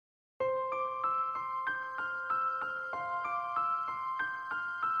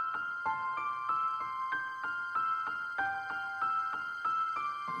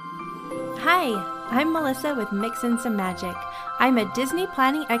Hi, I'm Melissa with Mix in Some Magic. I'm a Disney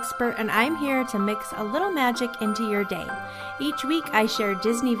planning expert and I'm here to mix a little magic into your day. Each week I share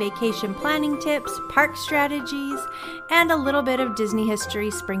Disney vacation planning tips, park strategies, and a little bit of Disney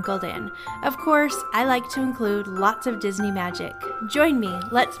history sprinkled in. Of course, I like to include lots of Disney magic. Join me,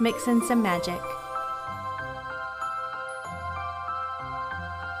 let's mix in some magic.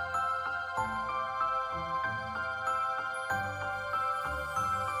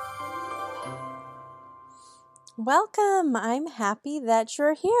 Welcome! I'm happy that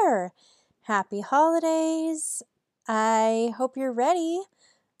you're here. Happy holidays. I hope you're ready.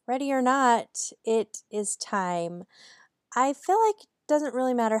 Ready or not, it is time. I feel like it doesn't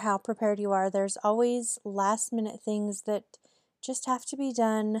really matter how prepared you are. There's always last minute things that just have to be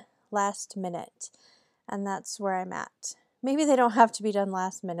done last minute. And that's where I'm at. Maybe they don't have to be done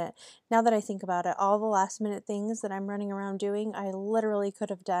last minute. Now that I think about it, all the last minute things that I'm running around doing, I literally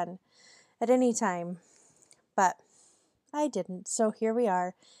could have done at any time. But I didn't, so here we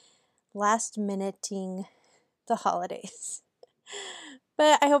are, last minuting the holidays.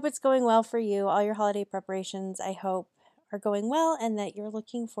 But I hope it's going well for you. All your holiday preparations, I hope, are going well and that you're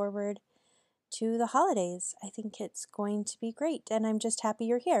looking forward to the holidays. I think it's going to be great, and I'm just happy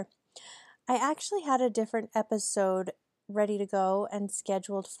you're here. I actually had a different episode ready to go and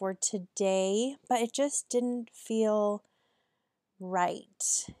scheduled for today, but it just didn't feel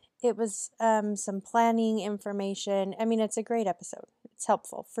right. It was some planning information. I mean, it's a great episode. It's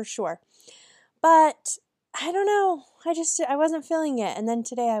helpful for sure. But I don't know. I wasn't feeling it. And then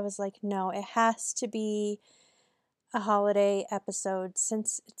today I was like, no, it has to be a holiday episode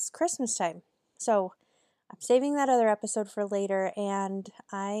since it's Christmas time. So I'm saving that other episode for later, and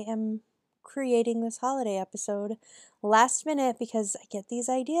I am creating this holiday episode last minute because I get these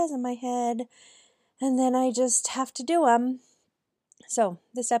ideas in my head and then I just have to do them. So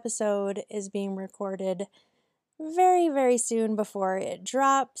this episode is being recorded very, very soon before it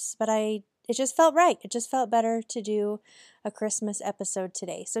drops, but it just felt right. It just felt better to do a Christmas episode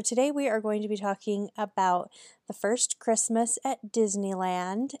today. So today we are going to be talking about the first Christmas at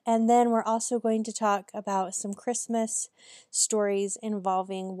Disneyland, and then we're also going to talk about some Christmas stories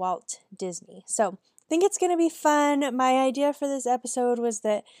involving Walt Disney. So I think it's going to be fun. My idea for this episode was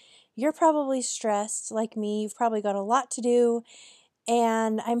that you're probably stressed like me. You've probably got a lot to do.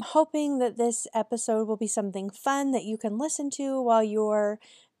 And I'm hoping that this episode will be something fun that you can listen to while you're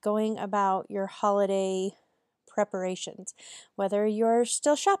going about your holiday preparations. Whether you're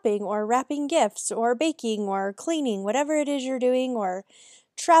still shopping or wrapping gifts or baking or cleaning, whatever it is you're doing, or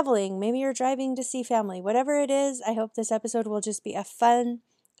traveling, maybe you're driving to see family, whatever it is, I hope this episode will just be a fun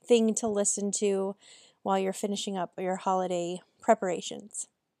thing to listen to while you're finishing up your holiday preparations.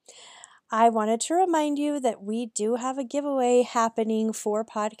 I wanted to remind you that we do have a giveaway happening for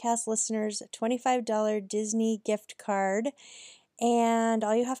podcast listeners, a $25 Disney gift card. And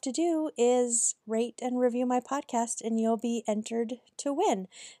all you have to do is rate and review my podcast and you'll be entered to win.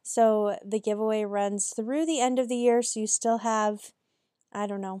 So the giveaway runs through the end of the year, so you still have,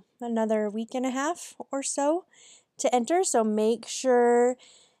 another week and a half or so to enter. So make sure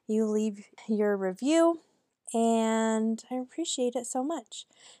you leave your review, and I appreciate it so much.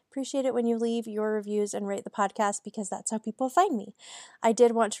 Appreciate it when you leave your reviews and rate the podcast because that's how people find me. I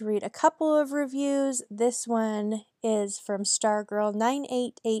did want to read a couple of reviews. This one is from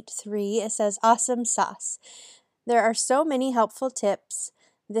Stargirl9883. It says, "Awesome sauce. There are so many helpful tips.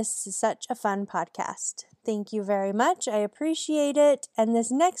 This is such a fun podcast. Thank you very much. I appreciate it." And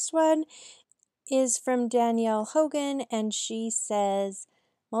this next one is from Danielle Hogan, and she says,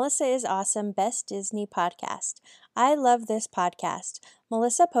 "Melissa is awesome. Best Disney podcast. I love this podcast.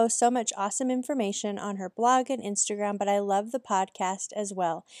 Melissa posts so much awesome information on her blog and Instagram, but I love the podcast as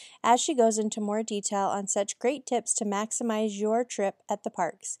well, as she goes into more detail on such great tips to maximize your trip at the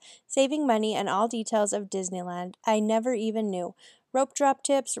parks, saving money and all details of Disneyland I never even knew. Rope drop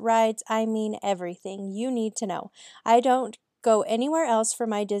tips, rides, I mean everything you need to know. I don't go anywhere else for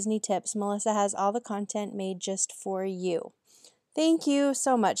my Disney tips. Melissa has all the content made just for you." Thank you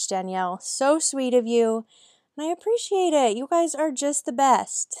so much, Danielle. So sweet of you. And I appreciate it. You guys are just the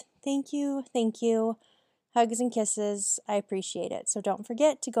best. Thank you. Thank you. Hugs and kisses. I appreciate it. So don't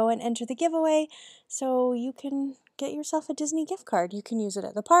forget to go and enter the giveaway so you can get yourself a Disney gift card. You can use it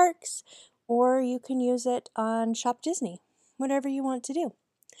at the parks or you can use it on Shop Disney. Whatever you want to do.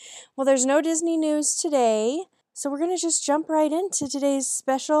 Well, there's no Disney news today, so we're going to just jump right into today's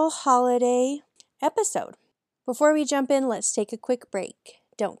special holiday episode. Before we jump in, let's take a quick break.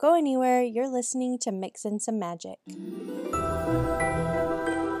 Don't go anywhere. You're listening to Mix in Some Magic.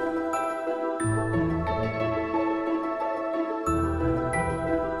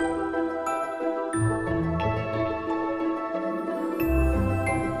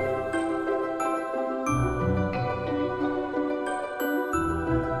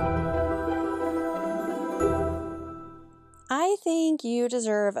 think you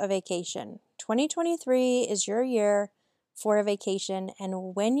deserve a vacation. 2023 is your year for a vacation,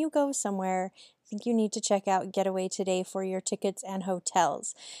 and when you go somewhere, I think you need to check out Getaway Today for your tickets and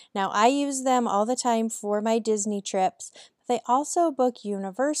hotels. Now, I use them all the time for my Disney trips. They also book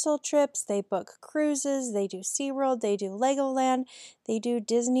Universal trips, they book cruises, they do SeaWorld, they do Legoland, they do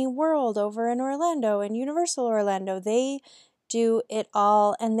Disney World over in Orlando and Universal Orlando. They do it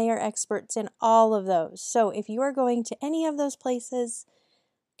all, and they are experts in all of those. So if you are going to any of those places,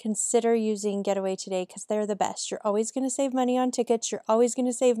 consider using Getaway Today because they're the best. You're always going to save money on tickets. You're always going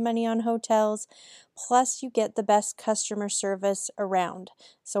to save money on hotels. Plus, you get the best customer service around.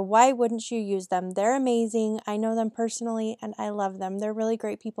 So why wouldn't you use them? They're amazing. I know them personally and I love them. They're really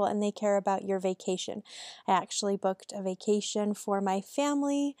great people and they care about your vacation. I actually booked a vacation for my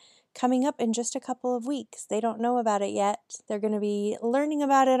family coming up in just a couple of weeks. They don't know about it yet. They're going to be learning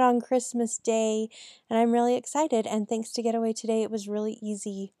about it on Christmas Day, and I'm really excited. And thanks to Getaway Today, it was really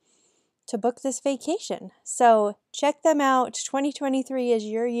easy to book this vacation. So check them out. 2023 is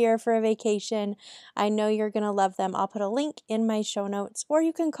your year for a vacation. I know you're going to love them. I'll put a link in my show notes, or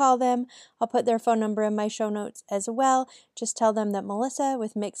you can call them. I'll put their phone number in my show notes as well. Just tell them that Melissa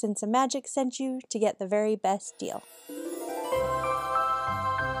with Mix and Some Magic sent you to get the very best deal.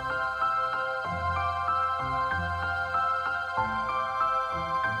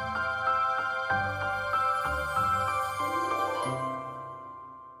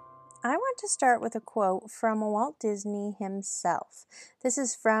 I want to start with a quote from Walt Disney himself. This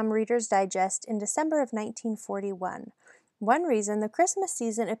is from Reader's Digest in December of 1941. One reason the Christmas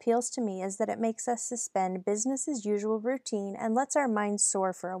season appeals to me is that it makes us suspend business as usual routine and lets our minds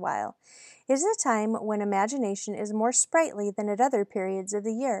soar for a while. It is a time when imagination is more sprightly than at other periods of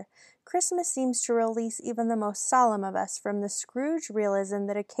the year. Christmas seems to release even the most solemn of us from the Scrooge realism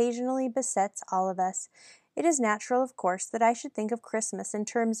that occasionally besets all of us. It is natural, of course, that I should think of Christmas in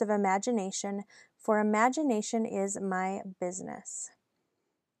terms of imagination, for imagination is my business.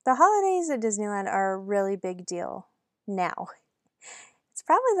 The holidays at Disneyland are a really big deal now. It's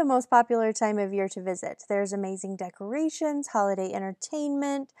probably the most popular time of year to visit. There's amazing decorations, holiday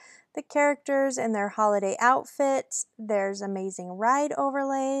entertainment, the characters in their holiday outfits, there's amazing ride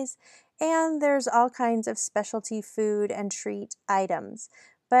overlays, and there's all kinds of specialty food and treat items.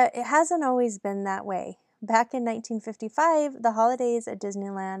 But it hasn't always been that way. Back in 1955, the holidays at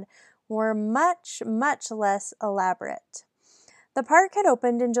Disneyland were much, much less elaborate. The park had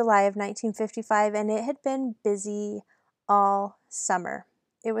opened in July of 1955 and it had been busy all summer.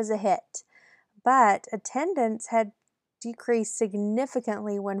 It was a hit, but attendance had decreased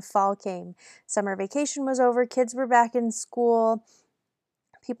significantly when fall came. Summer vacation was over, kids were back in school,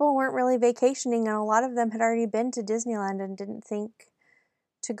 people weren't really vacationing, and a lot of them had already been to Disneyland and didn't think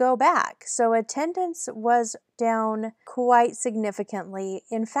to go back. So attendance was down quite significantly.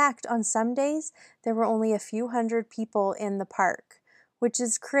 In fact, on some days, there were only a few hundred people in the park, which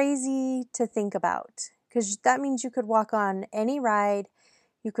is crazy to think about because that means you could walk on any ride,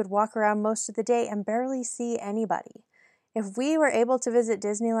 you could walk around most of the day and barely see anybody. If we were able to visit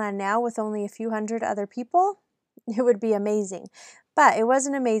Disneyland now with only a few hundred other people, it would be amazing. But it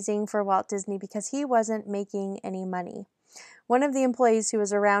wasn't amazing for Walt Disney because he wasn't making any money. One of the employees who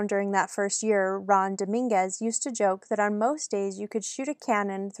was around during that first year, Ron Dominguez, used to joke that on most days you could shoot a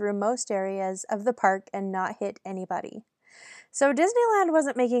cannon through most areas of the park and not hit anybody. So Disneyland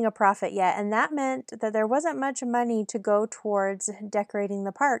wasn't making a profit yet, and that meant that there wasn't much money to go towards decorating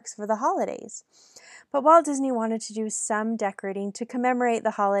the parks for the holidays. But Walt Disney wanted to do some decorating to commemorate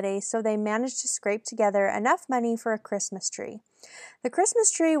the holidays, so they managed to scrape together enough money for a Christmas tree. The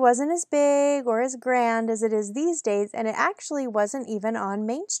Christmas tree wasn't as big or as grand as it is these days, and it actually wasn't even on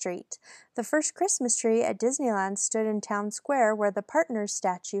Main Street. The first Christmas tree at Disneyland stood in Town Square, where the Partners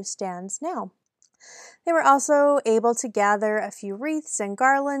statue stands now. They were also able to gather a few wreaths and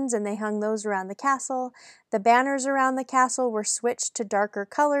garlands, and they hung those around the castle. The banners around the castle were switched to darker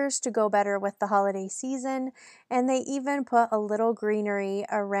colors to go better with the holiday season, and they even put a little greenery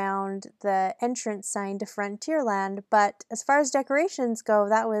around the entrance sign to Frontierland, but as far as decorations go,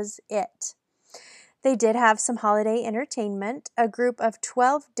 that was it. They did have some holiday entertainment. A group of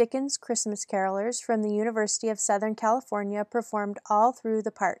 12 Dickens Christmas carolers from the University of Southern California performed all through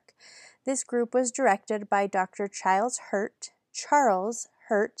the park. This group was directed by Dr. Charles Hurt,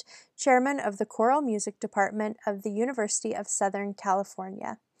 Hurt, chairman of the choral music department of the University of Southern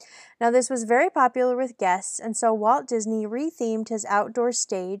California. Now, this was very popular with guests, and so Walt Disney rethemed his outdoor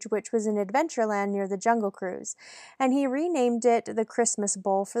stage, which was in Adventureland near the Jungle Cruise, and he renamed it the Christmas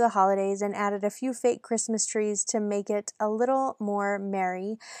Bowl for the holidays and added a few fake Christmas trees to make it a little more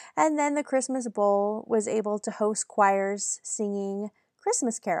merry. And then the Christmas Bowl was able to host choirs singing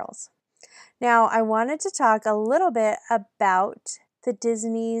Christmas carols. Now, I wanted to talk a little bit about the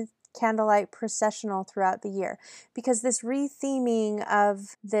Disney candlelight processional throughout the year, because this retheming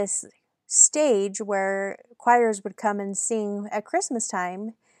of this stage where choirs would come and sing at Christmas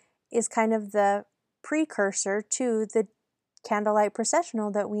time is kind of the precursor to the candlelight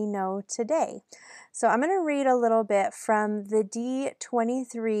processional that we know today. So I'm going to read a little bit from the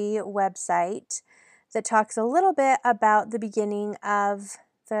D23 website that talks a little bit about the beginning of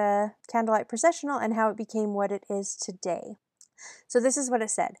the candlelight processional and how it became what it is today. So this is what it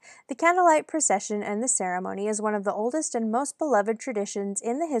said. The candlelight procession and the ceremony is one of the oldest and most beloved traditions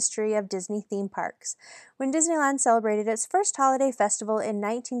in the history of Disney theme parks. When Disneyland celebrated its first holiday festival in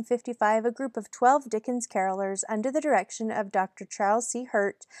 1955, a group of 12 Dickens carolers under the direction of Dr. Charles C.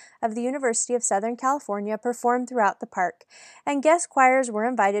 Hurt of the University of Southern California performed throughout the park, and guest choirs were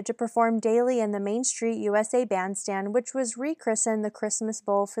invited to perform daily in the Main Street USA Bandstand, which was rechristened the Christmas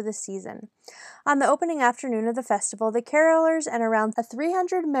Bowl for the season. On the opening afternoon of the festival, the carolers and around a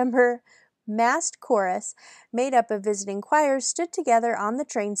 300-member massed chorus made up of visiting choirs stood together on the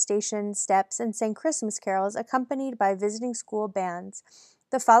train station steps and sang Christmas carols accompanied by visiting school bands.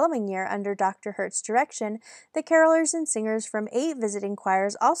 The following year, under Dr. Hurt's direction, the carolers and singers from 8 visiting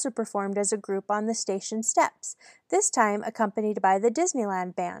choirs also performed as a group on the station steps, this time accompanied by the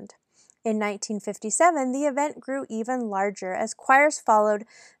Disneyland Band. In 1957, the event grew even larger as choirs followed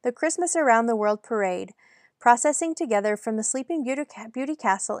the Christmas Around the World parade, processing together from the Sleeping Beauty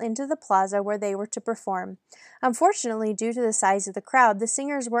Castle into the plaza where they were to perform. Unfortunately, due to the size of the crowd, the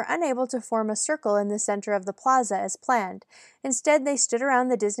singers were unable to form a circle in the center of the plaza as planned. Instead, they stood around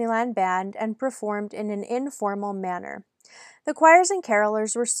the Disneyland Band and performed in an informal manner. The choirs and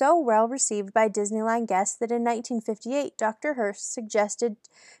carolers were so well received by Disneyland guests that in 1958, Dr. Hurst suggested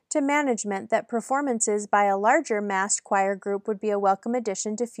to management that performances by a larger massed choir group would be a welcome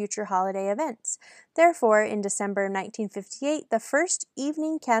addition to future holiday events. Therefore, in December 1958, the first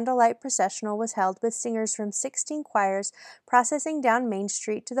evening candlelight processional was held with singers from 16 choirs processing down Main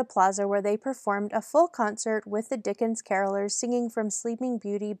Street to the plaza where they performed a full concert with the Dickens carolers singing from Sleeping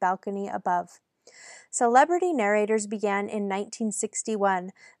Beauty balcony above. Celebrity narrators began in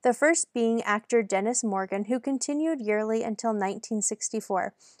 1961, the first being actor Dennis Morgan, who continued yearly until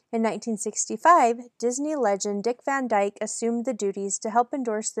 1964. In 1965, Disney legend Dick Van Dyke assumed the duties to help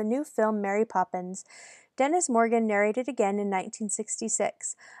endorse the new film Mary Poppins. Dennis Morgan narrated again in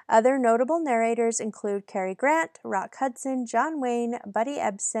 1966. Other notable narrators include Cary Grant, Rock Hudson, John Wayne, Buddy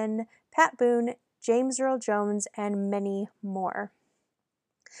Ebsen, Pat Boone, James Earl Jones, and many more.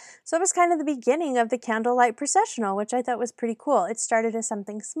 So it was kind of the beginning of the candlelight processional, which I thought was pretty cool. It started as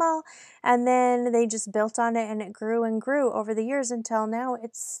something small, and then they just built on it, and it grew and grew over the years until now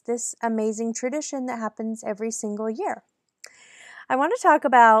it's this amazing tradition that happens every single year. I want to talk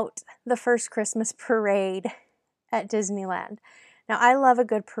about the first Christmas parade at Disneyland. Now, I love a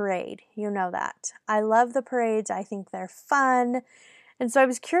good parade. You know that. I love the parades. I think they're fun. And so I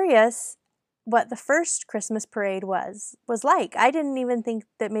was curious what the first Christmas parade was like. I didn't even think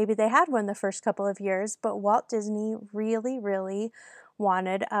that maybe they had one the first couple of years, but Walt Disney really, really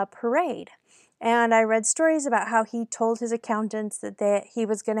wanted a parade. And I read stories about how he told his accountants that he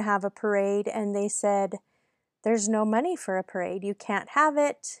was going to have a parade, and they said, there's no money for a parade. You can't have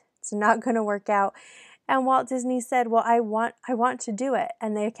it. It's not going to work out. And Walt Disney said, well, I want to do it.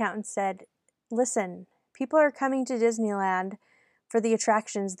 And the accountant said, listen, people are coming to Disneyland for the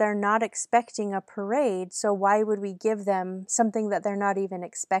attractions. They're not expecting a parade, so why would we give them something that they're not even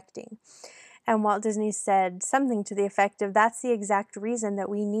expecting? And Walt Disney said something to the effect of, that's the exact reason that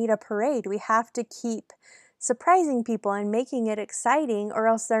we need a parade. We have to keep surprising people and making it exciting, or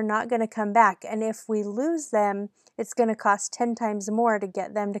else they're not going to come back. And if we lose them, it's going to cost 10 times more to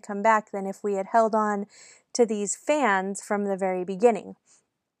get them to come back than if we had held on to these fans from the very beginning.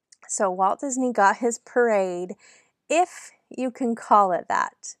 So Walt Disney got his parade, if you can call it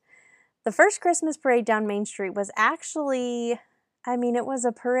that. The first Christmas parade down Main Street was actually, it was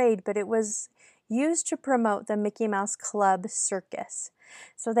a parade, but it was used to promote the Mickey Mouse Club circus.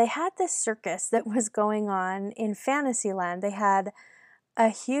 So they had this circus that was going on in Fantasyland. They had a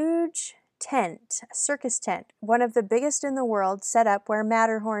huge tent, a circus tent, one of the biggest in the world, set up where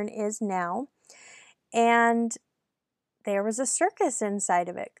Matterhorn is now. And there was a circus inside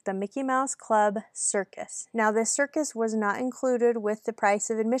of it, the Mickey Mouse Club Circus. Now, this circus was not included with the price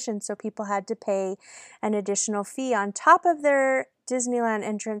of admission, so people had to pay an additional fee on top of their Disneyland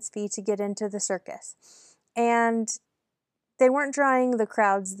entrance fee to get into the circus. And they weren't drawing the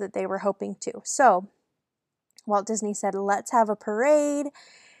crowds that they were hoping to. So Walt Disney said, let's have a parade.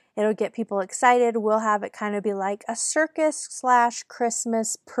 It'll get people excited. We'll have it kind of be like a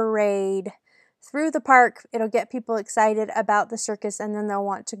circus/Christmas parade through the park. It'll get people excited about the circus, and then they'll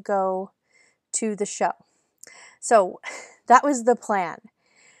want to go to the show. So that was the plan.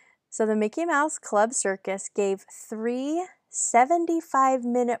 So the Mickey Mouse Club Circus gave 3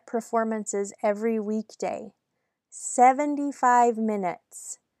 75-minute performances every weekday. 75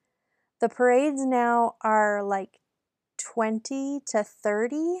 minutes. The parades now are like 20 to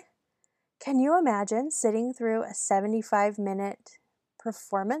 30. Can you imagine sitting through a 75-minute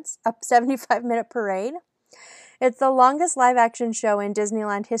performance, a 75-minute parade? It's the longest live-action show in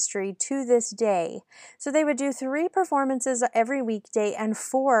Disneyland history to this day. So they would do 3 performances every weekday and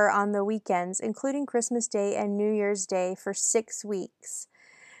 4 on the weekends, including Christmas Day and New Year's Day for 6 weeks.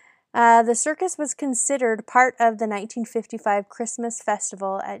 The circus was considered part of the 1955 Christmas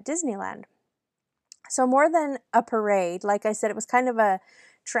Festival at Disneyland. So more than a parade, like I said, it was kind of a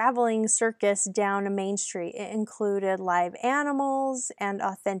traveling circus down a main street. It included live animals and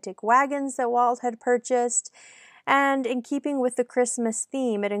authentic wagons that Walt had purchased. And in keeping with the Christmas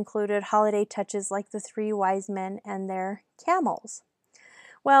theme, it included holiday touches like the 3 wise men and their camels.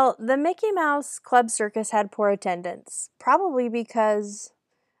 Well, the Mickey Mouse Club Circus had poor attendance, probably because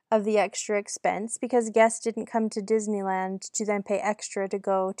of the extra expense, because guests didn't come to Disneyland to then pay extra to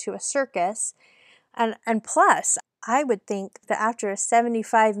go to a circus. And plus, I would think that after a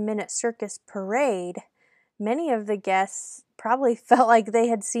 75-minute circus parade, many of the guests probably felt like they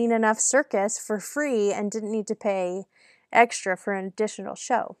had seen enough circus for free and didn't need to pay extra for an additional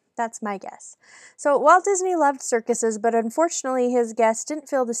show. That's my guess. So Walt Disney loved circuses, but unfortunately his guests didn't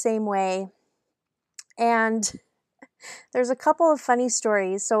feel the same way. And there's a couple of funny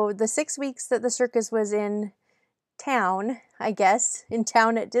stories. So the 6 weeks that the circus was in town, I guess, in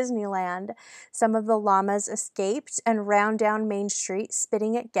town at Disneyland, some of the llamas escaped and ran down Main Street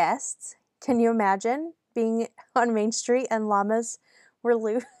spitting at guests. Can you imagine being on Main Street and llamas were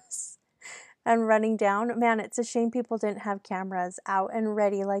loose and running down? Man, it's a shame people didn't have cameras out and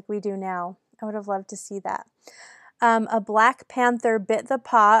ready like we do now. I would have loved to see that. A black panther bit the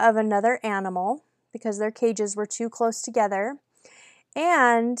paw of another animal because their cages were too close together.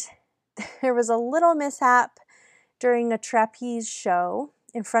 And there was a little mishap during a trapeze show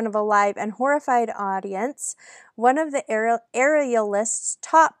in front of a live and horrified audience. One of the aerialist's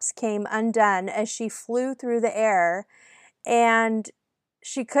tops came undone as she flew through the air, and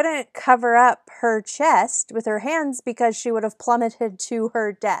she couldn't cover up her chest with her hands because she would have plummeted to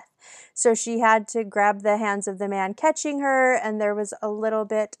her death. So she had to grab the hands of the man catching her, and there was a little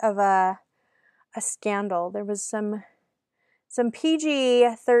bit of a scandal. There was some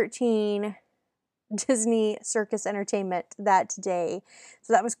PG-13 Disney circus entertainment that day.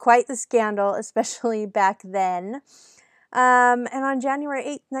 So that was quite the scandal, especially back then. And on January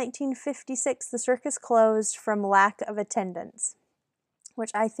 8th, 1956, the circus closed from lack of attendance,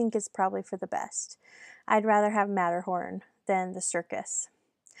 which I think is probably for the best. I'd rather have Matterhorn than the circus.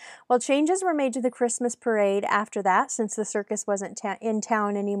 Well, changes were made to the Christmas parade after that, since the circus wasn't in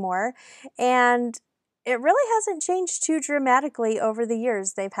town anymore. And it really hasn't changed too dramatically over the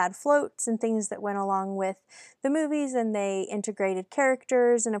years. They've had floats and things that went along with the movies, and they integrated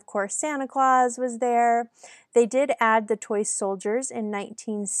characters, and of course Santa Claus was there. They did add the toy soldiers in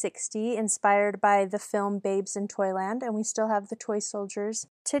 1960, inspired by the film Babes in Toyland, and we still have the toy soldiers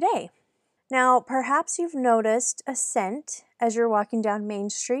today. Now, perhaps you've noticed a scent as you're walking down Main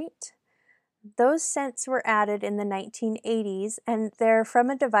Street. Those scents were added in the 1980s, and they're from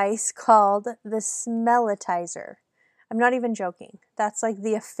a device called the Smellitizer. I'm not even joking. That's like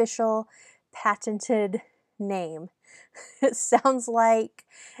the official patented name. It sounds like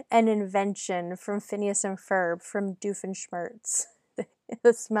an invention from Phineas and Ferb from Doofenshmirtz, the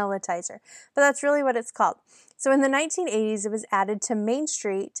Smellitizer. But that's really what it's called. So in the 1980s, it was added to Main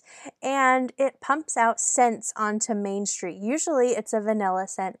Street, and it pumps out scents onto Main Street. Usually it's a vanilla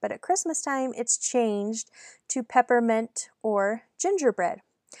scent, but at Christmas time, it's changed to peppermint or gingerbread.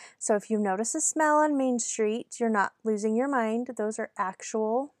 So if you notice a smell on Main Street, you're not losing your mind. Those are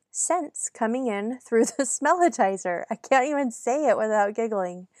actual scents coming in through the Smellitizer. I can't even say it without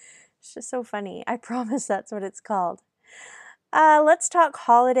giggling. It's just so funny. I promise that's what it's called. Let's talk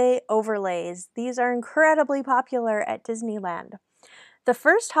holiday overlays. These are incredibly popular at Disneyland. The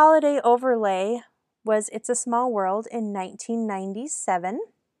first holiday overlay was It's a Small World in 1997.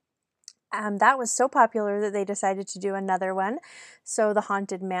 That was so popular that they decided to do another one. So the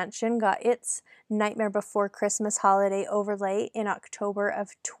Haunted Mansion got its Nightmare Before Christmas holiday overlay in October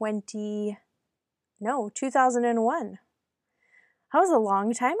of 2001. That was a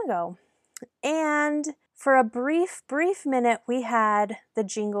long time ago. And for a brief minute, we had the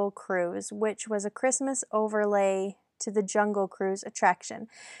Jingle Cruise, which was a Christmas overlay to the Jungle Cruise attraction.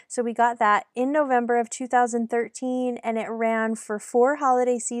 So we got that in November of 2013, and it ran for 4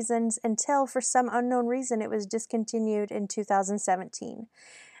 holiday seasons until, for some unknown reason, it was discontinued in 2017.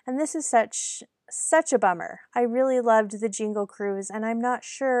 And this is such a bummer. I really loved the Jingle Cruise, and I'm not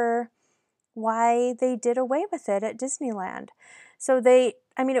sure why they did away with it at Disneyland. So it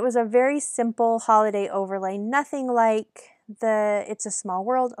was a very simple holiday overlay, nothing like the It's a Small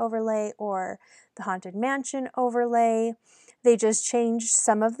World overlay or the Haunted Mansion overlay. They just changed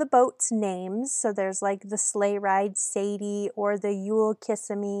some of the boats' names. So there's like the Sleigh Ride Sadie or the Yule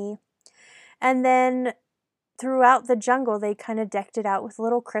Kissimmee. And then throughout the jungle, they kind of decked it out with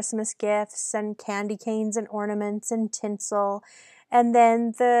little Christmas gifts and candy canes and ornaments and tinsel. And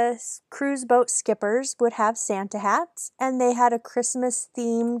then the cruise boat skippers would have Santa hats, and they had a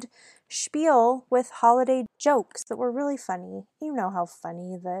Christmas-themed spiel with holiday jokes that were really funny. You know how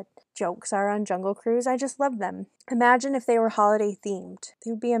funny the jokes are on Jungle Cruise. I just love them. Imagine if they were holiday-themed.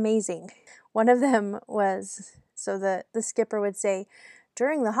 They would be amazing. One of them was, so the skipper would say,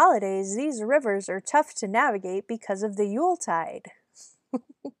 "During the holidays, these rivers are tough to navigate because of the Yuletide."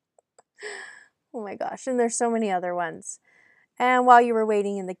 Oh my gosh, and there's so many other ones. And while you were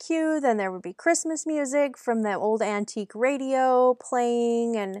waiting in the queue, then there would be Christmas music from the old antique radio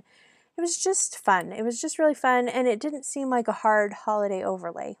playing, and it was just fun. It was just really fun, and it didn't seem like a hard holiday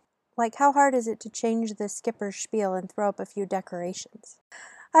overlay. Like, how hard is it to change the skipper's spiel and throw up a few decorations?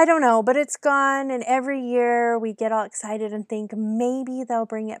 I don't know, but it's gone, and every year we get all excited and think maybe they'll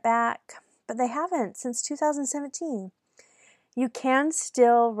bring it back, but they haven't since 2017. You can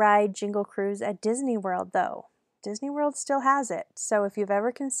still ride Jingle Cruise at Disney World, though. Disney World still has it, so if you've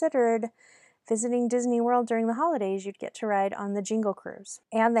ever considered visiting Disney World during the holidays, you'd get to ride on the Jingle Cruise.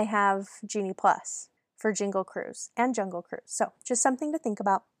 And they have Genie Plus for Jingle Cruise and Jungle Cruise, so just something to think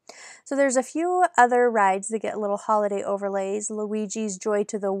about. So there's a few other rides that get little holiday overlays. Luigi's Joy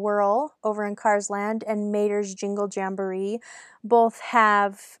to the Whirl over in Cars Land and Mater's Jingle Jamboree both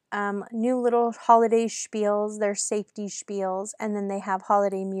have new little holiday spiels, their safety spiels, and then they have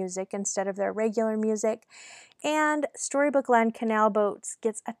holiday music instead of their regular music. And Storybook Land Canal Boats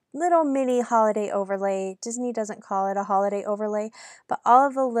gets a little mini holiday overlay. Disney doesn't call it a holiday overlay, but all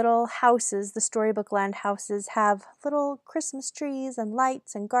of the little houses, the Storybook Land houses, have little Christmas trees and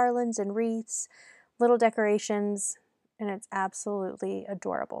lights and garlands and wreaths, little decorations, and it's absolutely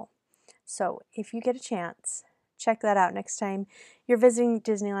adorable. So if you get a chance, check that out next time you're visiting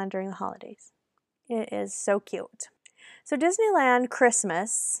Disneyland during the holidays. It is so cute. So Disneyland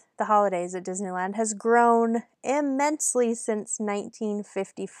Christmas, the holidays at Disneyland, has grown immensely since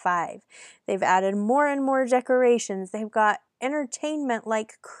 1955. They've added more and more decorations. They've got entertainment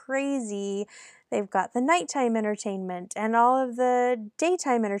like crazy. They've got the nighttime entertainment and all of the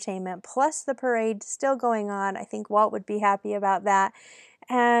daytime entertainment, plus the parade still going on. I think Walt would be happy about that.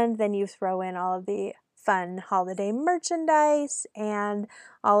 And then you throw in all of the fun holiday merchandise and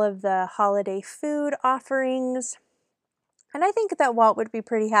all of the holiday food offerings. And I think that Walt would be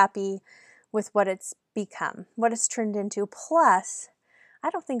pretty happy with what it's become, what it's turned into. Plus, I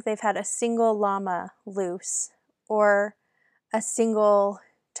don't think they've had a single llama loose or a single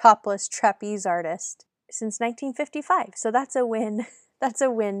topless trapeze artist since 1955. So that's a win. That's a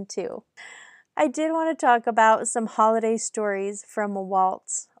win too. I did want to talk about some holiday stories from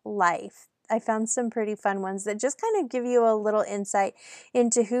Walt's life. I found some pretty fun ones that just kind of give you a little insight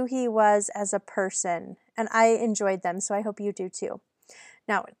into who he was as a person. And I enjoyed them, so I hope you do too.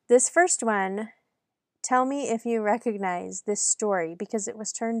 Now, this first one, tell me if you recognize this story because it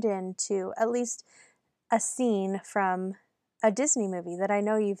was turned into at least a scene from a Disney movie that I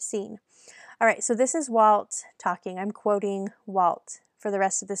know you've seen. All right, so this is Walt talking. I'm quoting Walt for the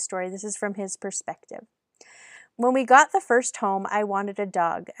rest of the story. This is from his perspective. When we got the first home, I wanted a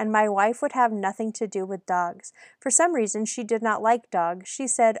dog, and my wife would have nothing to do with dogs. For some reason, she did not like dogs. She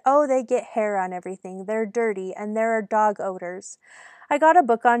said, "Oh, they get hair on everything. They're dirty, and there are dog odors." I got a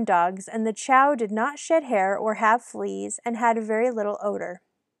book on dogs, and the chow did not shed hair or have fleas and had very little odor.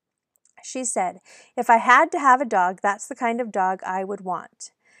 She said, "If I had to have a dog, that's the kind of dog I would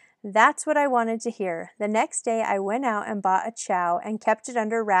want." That's what I wanted to hear. The next day, I went out and bought a chow and kept it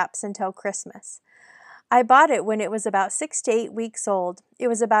under wraps until Christmas. I bought it when it was about 6 to 8 weeks old. It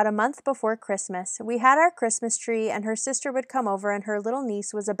was about a month before Christmas. We had our Christmas tree, and her sister would come over, and her little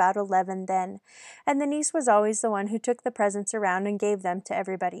niece was about 11 then. And the niece was always the one who took the presents around and gave them to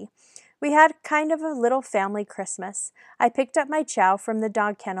everybody. We had kind of a little family Christmas. I picked up my chow from the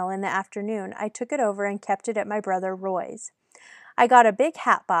dog kennel in the afternoon. I took it over and kept it at my brother Roy's. I got a big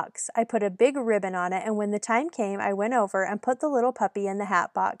hat box. I put a big ribbon on it, and when the time came, I went over and put the little puppy in the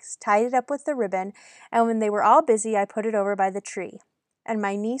hat box, tied it up with the ribbon, and when they were all busy, I put it over by the tree. And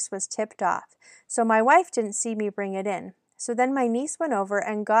my niece was tipped off, so my wife didn't see me bring it in. So then my niece went over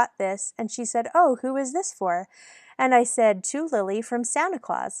and got this, and she said, "Oh, who is this for?" And I said, "To Lily from Santa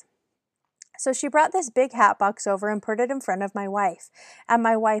Claus." So she brought this big hat box over and put it in front of my wife. And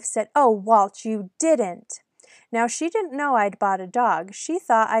my wife said, "Oh, Walt, you didn't." Now, she didn't know I'd bought a dog. She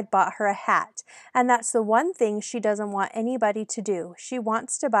thought I'd bought her a hat. And that's the one thing she doesn't want anybody to do. She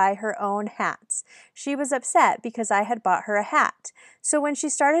wants to buy her own hats. She was upset because I had bought her a hat. So when she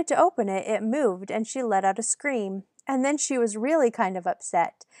started to open it, it moved and she let out a scream. And then she was really kind of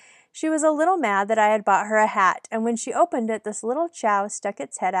upset. She was a little mad that I had bought her a hat, and when she opened it, this little chow stuck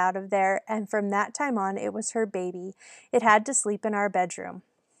its head out of there, and from that time on, it was her baby. It had to sleep in our bedroom.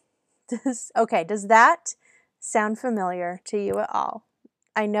 Okay, does that sound familiar to you at all?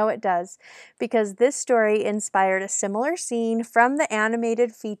 I know it does, because this story inspired a similar scene from the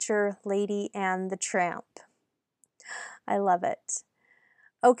animated feature Lady and the Tramp. I love it.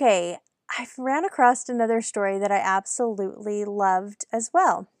 Okay, I ran across another story that I absolutely loved as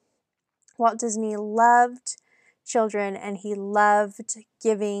well. Walt Disney loved children and he loved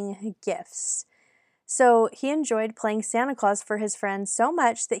giving gifts. So he enjoyed playing Santa Claus for his friends so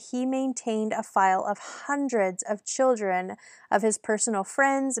much that he maintained a file of hundreds of children of his personal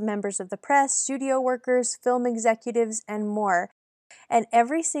friends, members of the press, studio workers, film executives, and more. And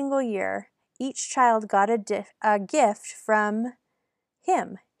every single year, each child got a gift from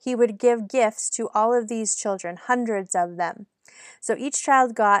him. He would give gifts to all of these children, hundreds of them. So each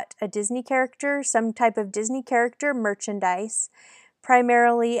child got a Disney character, some type of Disney character merchandise,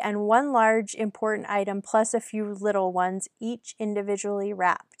 primarily, and one large important item plus a few little ones, each individually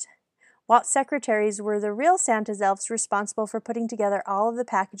wrapped. Walt's secretaries were the real Santa's elves responsible for putting together all of the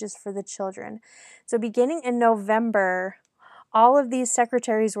packages for the children. So beginning in November, all of these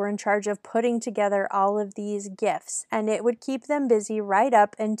secretaries were in charge of putting together all of these gifts, and it would keep them busy right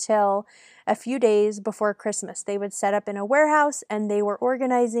up until a few days before Christmas. They would set up in a warehouse, and they were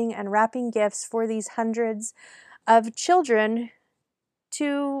organizing and wrapping gifts for these hundreds of children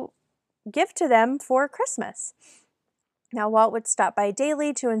to give to them for Christmas. Now, Walt would stop by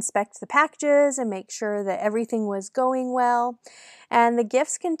daily to inspect the packages and make sure that everything was going well. And the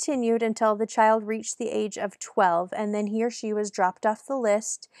gifts continued until the child reached the age of 12, and then he or she was dropped off the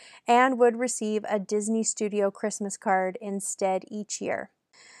list and would receive a Disney Studio Christmas card instead each year.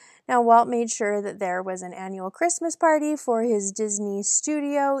 Now, Walt made sure that there was an annual Christmas party for his Disney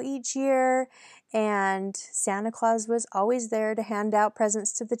studio each year, and Santa Claus was always there to hand out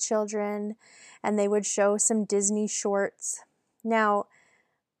presents to the children, and they would show some Disney shorts. Now,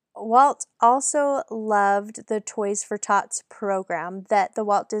 Walt also loved the Toys for Tots program that the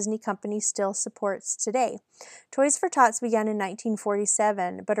Walt Disney Company still supports today. Toys for Tots began in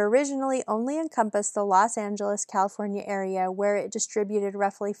 1947, but originally only encompassed the Los Angeles, California area, where it distributed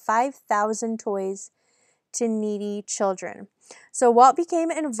roughly 5,000 toys to needy children. So Walt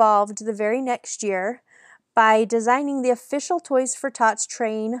became involved the very next year by designing the official Toys for Tots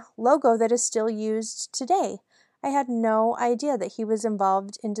train logo that is still used today. I had no idea that he was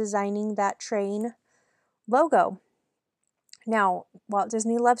involved in designing that train logo. Now, Walt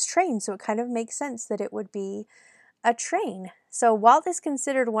Disney loves trains, so it kind of makes sense that it would be a train. So Walt is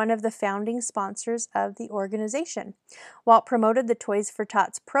considered one of the founding sponsors of the organization. Walt promoted the Toys for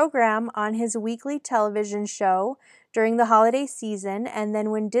Tots program on his weekly television show during the holiday season, and then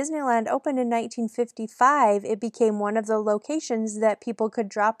when Disneyland opened in 1955, it became one of the locations that people could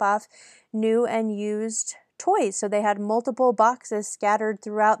drop off new and used toys. So they had multiple boxes scattered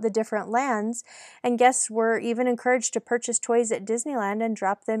throughout the different lands, and guests were even encouraged to purchase toys at Disneyland and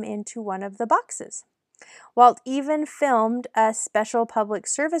drop them into one of the boxes. Walt even filmed a special public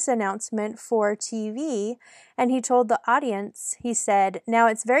service announcement for TV, and he told the audience, he said, "Now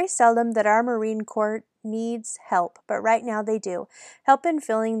it's very seldom that our Marine Corps needs help, but right now they do. Help in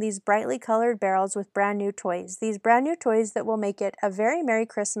filling these brightly colored barrels with brand new toys. These brand new toys that will make it a very Merry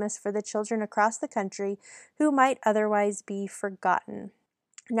Christmas for the children across the country who might otherwise be forgotten."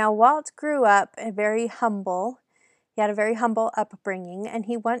 Now, Walt grew up very humble. He had a very humble upbringing, and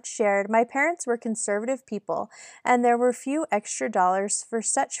he once shared, "My parents were conservative people, and there were few extra dollars for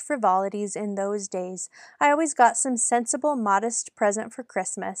such frivolities in those days. I always got some sensible, modest present for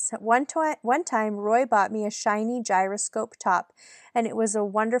Christmas. One time, Roy bought me a shiny gyroscope top, and it was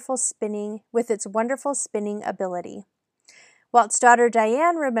with its wonderful spinning ability." Walt's daughter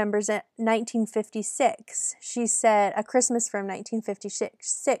Diane remembers it 1956. She said, a Christmas from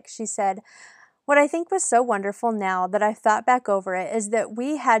 1956, she said, "What I think was so wonderful now that I've thought back over it is that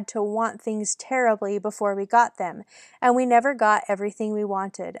we had to want things terribly before we got them, and we never got everything we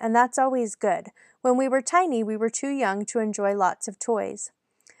wanted, and that's always good. When we were tiny, we were too young to enjoy lots of toys.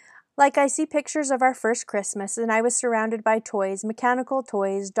 Like, I see pictures of our first Christmas, and I was surrounded by toys, mechanical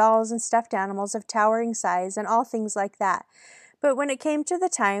toys, dolls and stuffed animals of towering size, and all things like that. But when it came to the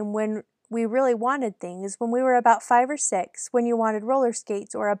time when we really wanted things, when we were about 5 or 6, when you wanted roller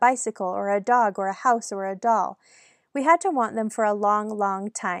skates or a bicycle or a dog or a house or a doll, we had to want them for a long, long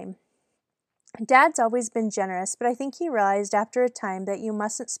time. Dad's always been generous, but I think he realized after a time that you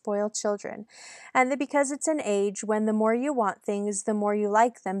mustn't spoil children, and that because it's an age when the more you want things, the more you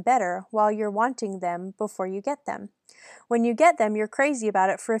like them better while you're wanting them before you get them. When you get them, you're crazy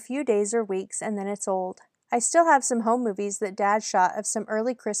about it for a few days or weeks, and then it's old. I still have some home movies that Dad shot of some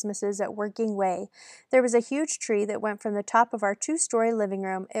early Christmases at Working Way. There was a huge tree that went from the top of our 2-story living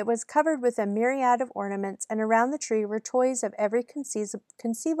room. It was covered with a myriad of ornaments, and around the tree were toys of every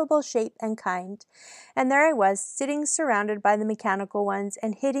conceivable shape and kind. And there I was, sitting surrounded by the mechanical ones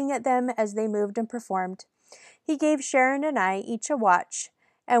and hitting at them as they moved and performed. He gave Sharon and I each a watch,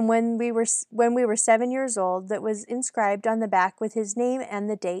 and when we were 7 years old, that was inscribed on the back with his name and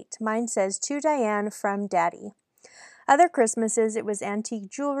the date. Mine says, "To Diane from Daddy." Other Christmases, it was antique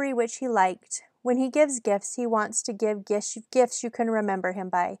jewelry, which he liked. When he gives gifts, he wants to give gifts you can remember him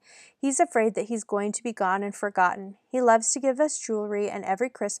by. He's afraid that he's going to be gone and forgotten. He loves to give us jewelry, and every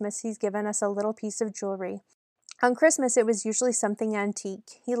Christmas he's given us a little piece of jewelry. On Christmas, it was usually something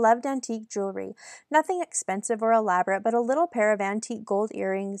antique. He loved antique jewelry. Nothing expensive or elaborate, but a little pair of antique gold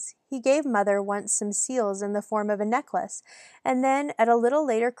earrings. He gave Mother once some seals in the form of a necklace. And then, at a little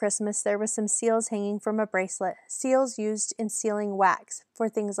later Christmas, there was some seals hanging from a bracelet. Seals used in sealing wax, for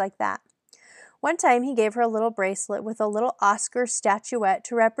things like that. One time, he gave her a little bracelet with a little Oscar statuette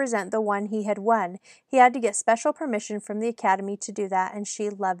to represent the one he had won. He had to get special permission from the Academy to do that, and she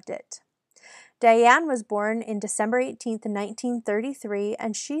loved it. Diane was born in December 18th, 1933,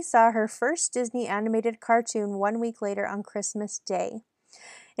 and she saw her first Disney animated cartoon 1 week later on Christmas Day.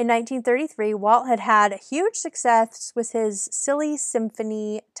 In 1933, Walt had had huge success with his silly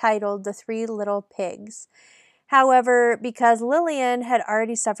symphony titled The Three Little Pigs. However, because Lillian had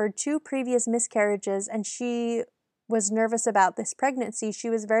already suffered 2 previous miscarriages and she was nervous about this pregnancy,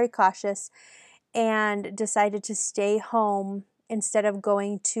 she was very cautious and decided to stay home instead of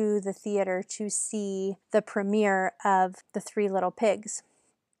going to the theater to see the premiere of The Three Little Pigs.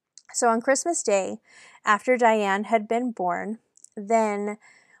 So on Christmas Day, after Diane had been born, then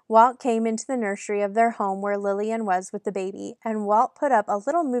Walt came into the nursery of their home where Lillian was with the baby, and Walt put up a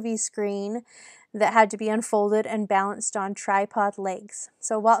little movie screen that had to be unfolded and balanced on tripod legs.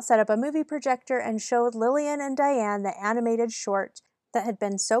 So Walt set up a movie projector and showed Lillian and Diane the animated short that had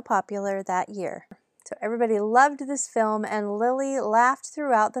been so popular that year. So everybody loved this film, and Lily laughed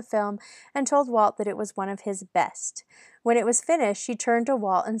throughout the film and told Walt that it was one of his best. When it was finished, she turned to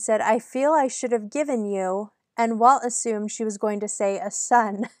Walt and said, "I feel I should have given you," and Walt assumed she was going to say a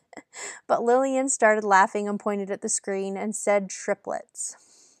son. But Lillian started laughing and pointed at the screen and said triplets.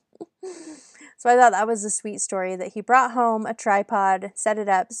 So I thought that was a sweet story that he brought home a tripod, set it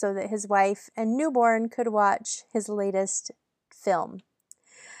up so that his wife and newborn could watch his latest film.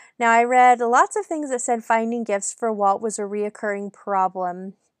 Now, I read lots of things that said finding gifts for Walt was a reoccurring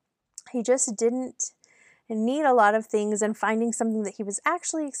problem. He just didn't need a lot of things, and finding something that he was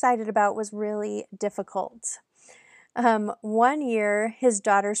actually excited about was really difficult. One year, his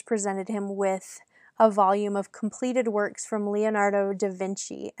daughters presented him with a volume of completed works from Leonardo da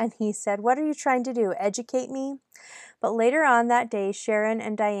Vinci, and he said, "What are you trying to do, educate me?" But later on that day, Sharon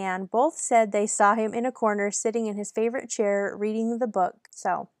and Diane both said they saw him in a corner sitting in his favorite chair reading the book,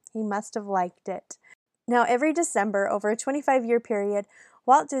 so he must have liked it. Now, every December, over a 25-year period,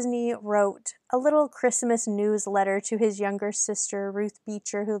 Walt Disney wrote a little Christmas newsletter to his younger sister, Ruth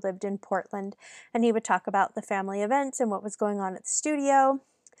Beecher, who lived in Portland, and he would talk about the family events and what was going on at the studio.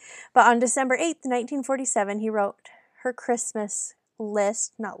 But on December 8th, 1947, he wrote her Christmas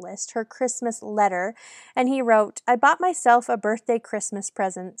her Christmas letter, and he wrote, "I bought myself a birthday Christmas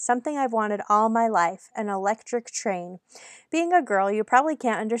present, something I've wanted all my life, an electric train. Being a girl, you probably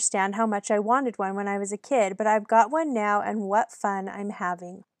can't understand how much I wanted one when I was a kid, but I've got one now, and what fun I'm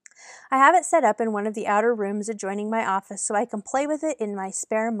having. I have it set up in one of the outer rooms adjoining my office so I can play with it in my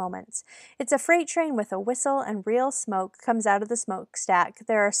spare moments. It's a freight train with a whistle, and real smoke comes out of the smokestack.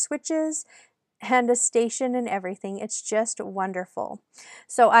 There are switches and a station and everything. It's just wonderful."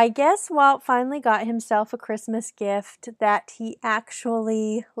 So I guess Walt finally got himself a Christmas gift that he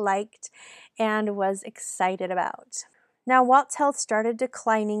actually liked and was excited about. Now, Walt's health started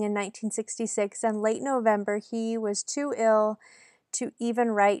declining in 1966, and late November, he was too ill to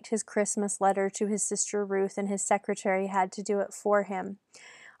even write his Christmas letter to his sister Ruth, and his secretary had to do it for him.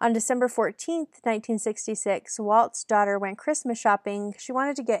 On December 14th, 1966, Walt's daughter went Christmas shopping. She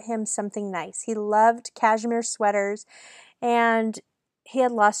wanted to get him something nice. He loved cashmere sweaters, and he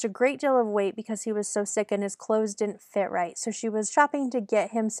had lost a great deal of weight because he was so sick and his clothes didn't fit right. So she was shopping to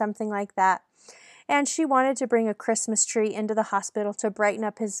get him something like that. And she wanted to bring a Christmas tree into the hospital to brighten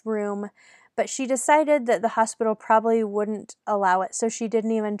up his room, but she decided that the hospital probably wouldn't allow it, so she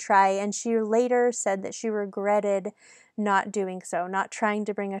didn't even try, and she later said that she regretted not doing so, not trying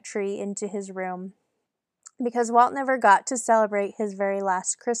to bring a tree into his room, because Walt never got to celebrate his very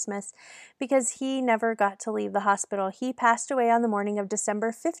last Christmas because he never got to leave the hospital. He passed away on the morning of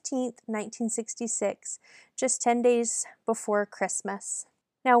December 15th, 1966, just 10 days before Christmas.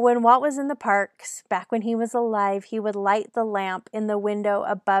 Now, when Walt was in the parks, back when he was alive, he would light the lamp in the window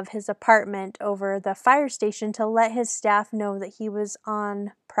above his apartment over the fire station to let his staff know that he was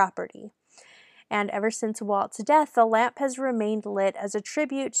on property. And ever since Walt's death, the lamp has remained lit as a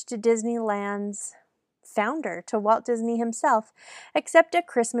tribute to Disneyland's founder, to Walt Disney himself, except at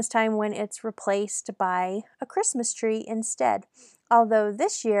Christmas time when it's replaced by a Christmas tree instead. Although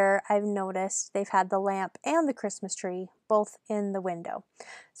this year I've noticed they've had the lamp and the Christmas tree both in the window.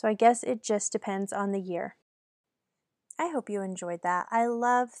 So I guess it just depends on the year. I hope you enjoyed that. I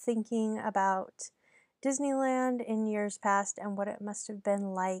love thinking about Disneyland in years past and what it must have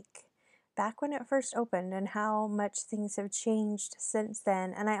been like back when it first opened and how much things have changed since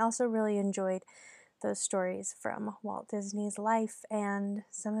then. And I also really enjoyed those stories from Walt Disney's life and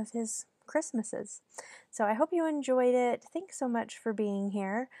some of his Christmases. So I hope you enjoyed it. Thanks so much for being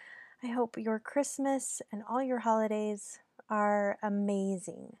here. I hope your Christmas and all your holidays are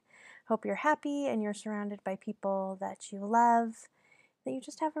amazing. Hope you're happy and you're surrounded by people that you love, that you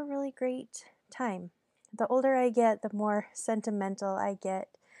just have a really great time. The older I get, the more sentimental I get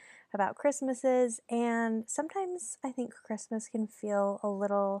about Christmases, and sometimes I think Christmas can feel a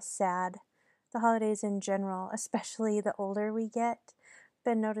little sad. The holidays in general, especially the older we get.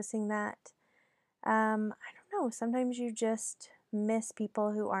 Been noticing that. I don't know, sometimes you just miss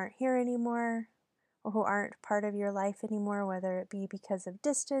people who aren't here anymore or who aren't part of your life anymore, whether it be because of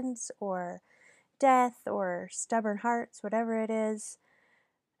distance or death or stubborn hearts, whatever it is.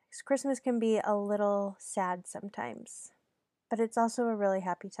 Christmas can be a little sad sometimes, but it's also a really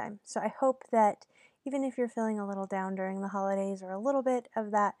happy time. So I hope that even if you're feeling a little down during the holidays or a little bit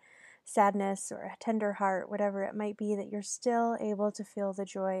of that sadness or a tender heart, whatever it might be, that you're still able to feel the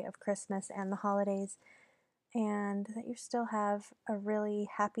joy of Christmas and the holidays, and that you still have a really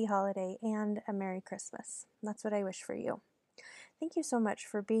happy holiday and a Merry Christmas. That's what I wish for you. Thank you so much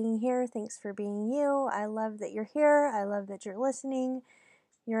for being here. Thanks for being you. I love that you're here. I love that you're listening.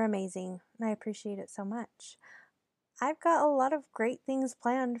 You're amazing, and I appreciate it so much. I've got a lot of great things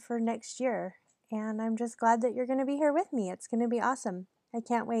planned for next year, and I'm just glad that you're going to be here with me. It's going to be awesome. I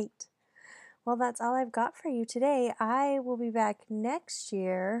can't wait. Well, that's all I've got for you today. I will be back next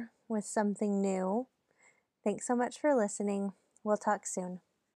year with something new. Thanks so much for listening. We'll talk soon.